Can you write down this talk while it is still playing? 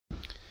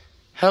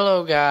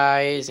Hello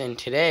guys, and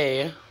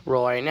today,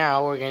 right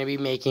now, we're going to be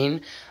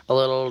making a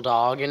little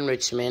dog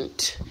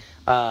enrichment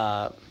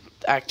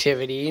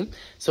activity.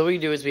 So what we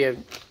do is we have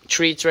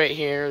treats right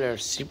here. They're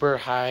super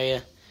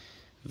high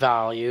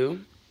value.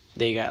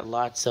 They got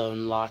lots of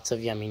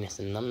yumminess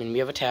in them. And we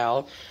have a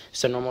towel.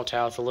 It's a normal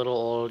towel. It's a little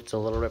old. It's a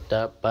little ripped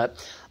up.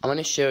 But I'm going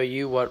to show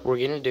you what we're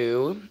going to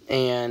do.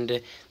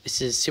 And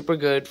this is super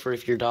good for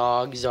if your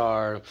dogs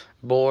are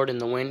bored in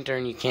the winter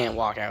and you can't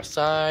walk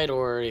outside.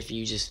 Or if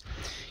you just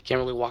can't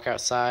really walk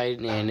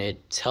outside. And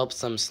it helps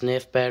them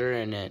sniff better.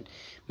 And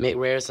it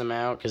wears them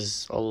out.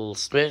 Because a little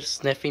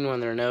sniffing on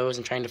their nose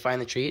and trying to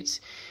find the treats.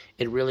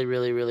 It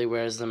really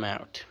wears them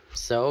out.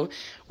 So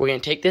we're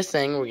going to take this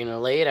thing. We're going to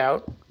lay it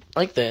out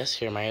like this.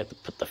 Here, I might have to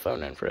put the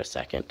phone in for a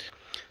second.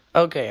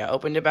 Okay, I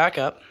opened it back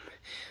up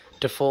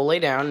to full lay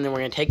down, and then we're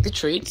going to take the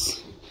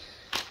treats,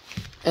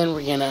 and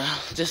we're going to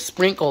just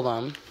sprinkle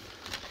them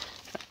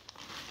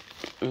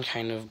and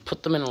kind of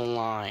put them in a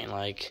line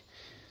like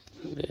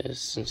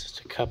this, and just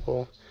a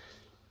couple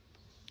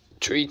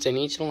treats in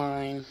each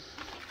line.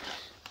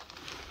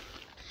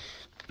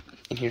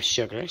 And here's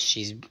Sugar.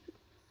 She's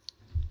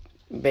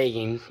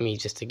begging me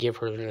just to give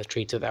her the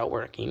treats without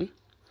working.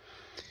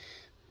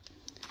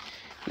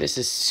 This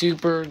is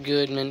super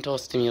good mental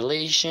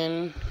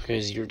stimulation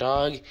because your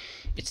dog,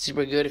 it's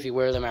super good if you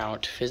wear them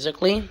out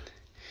physically,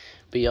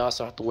 but you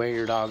also have to wear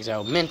your dogs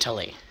out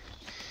mentally.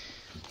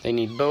 They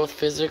need both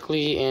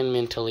physically and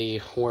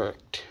mentally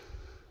worked.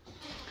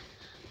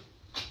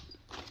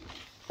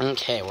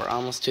 Okay, we're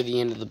almost to the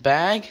end of the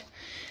bag,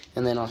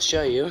 and then I'll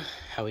show you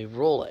how we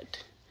roll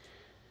it.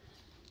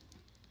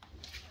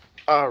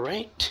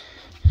 Alright,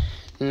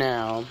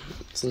 now,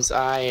 since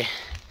I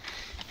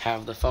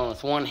have the phone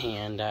with one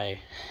hand, I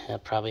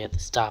probably have to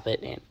stop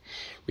it and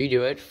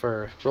redo it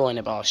for rolling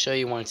it, but I'll show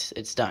you once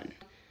it's done.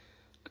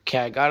 Okay,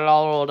 I got it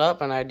all rolled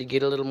up, and I had to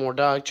get a little more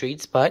dog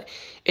treats, but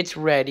it's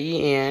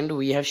ready, and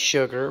we have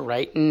Sugar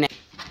right now.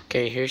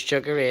 Okay, here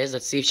Sugar is.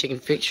 Let's see if she can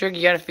fix it.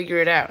 You gotta figure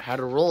it out, how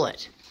to roll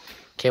it.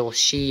 Okay, well,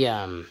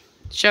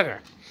 Sugar.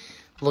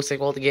 Looks like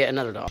we'll have to get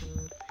another dog.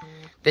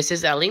 This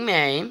is Ellie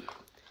Mae,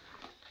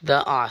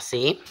 the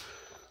Aussie,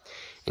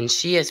 and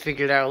she has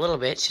figured out a little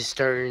bit. She's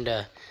starting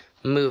to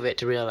move it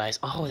to realize,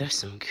 oh, there's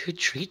some good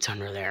treats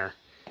under there.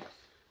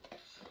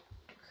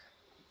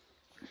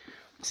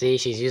 See,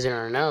 she's using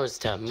her nose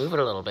to move it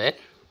a little bit.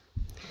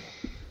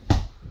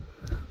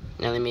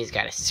 Ellie Mae's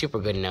got a super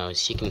good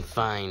nose. She can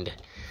find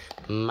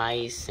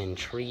mice and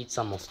treats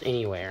almost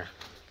anywhere.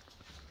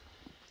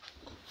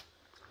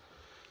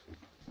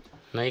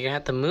 Now you're gonna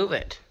have to move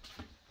it.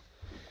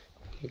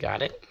 You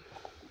got it?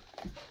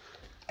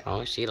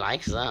 Oh, she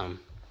likes them.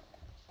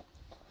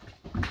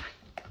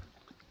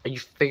 Are you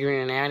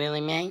figuring it out,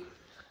 Ellie Mae?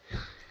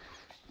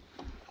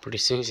 Pretty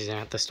soon she's gonna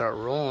have to start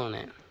rolling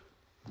it.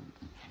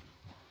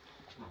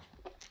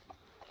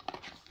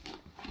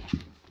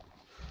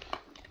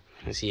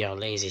 Let's see how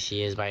lazy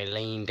she is by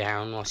laying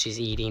down while she's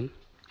eating.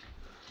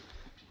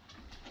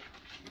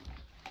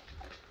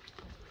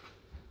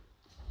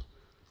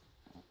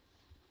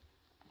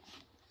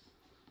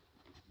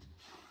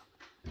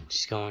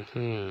 She's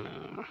going,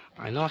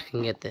 I know I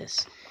can get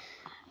this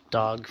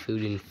dog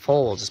food in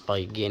full just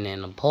by getting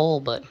in a bowl,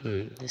 but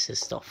this is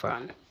still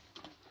fun.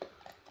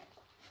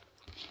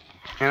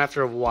 And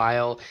after a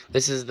while,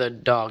 this is the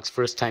dog's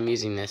first time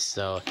using this,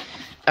 so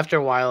after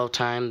a while of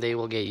time, they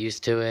will get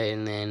used to it,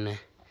 and then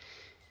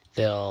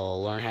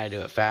they'll learn how to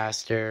do it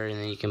faster, and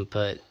then you can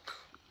put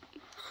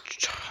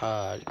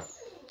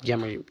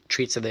yummy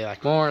treats that they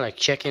like more, like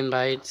chicken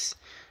bites,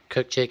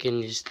 cooked chicken.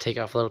 You just take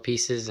off little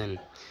pieces and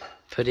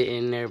put it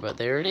in there, but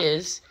there it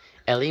is,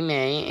 Ellie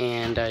Mae,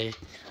 and I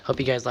hope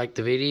you guys liked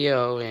the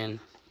video, and,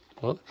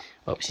 well,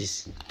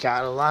 she's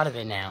got a lot of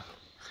it now.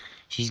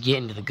 She's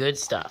getting to the good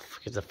stuff,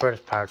 because the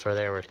first parts were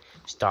there were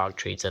just dog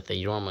treats that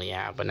they normally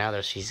have, but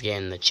now she's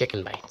getting the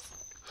chicken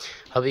bites.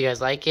 Hope you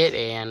guys like it,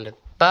 and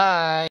bye!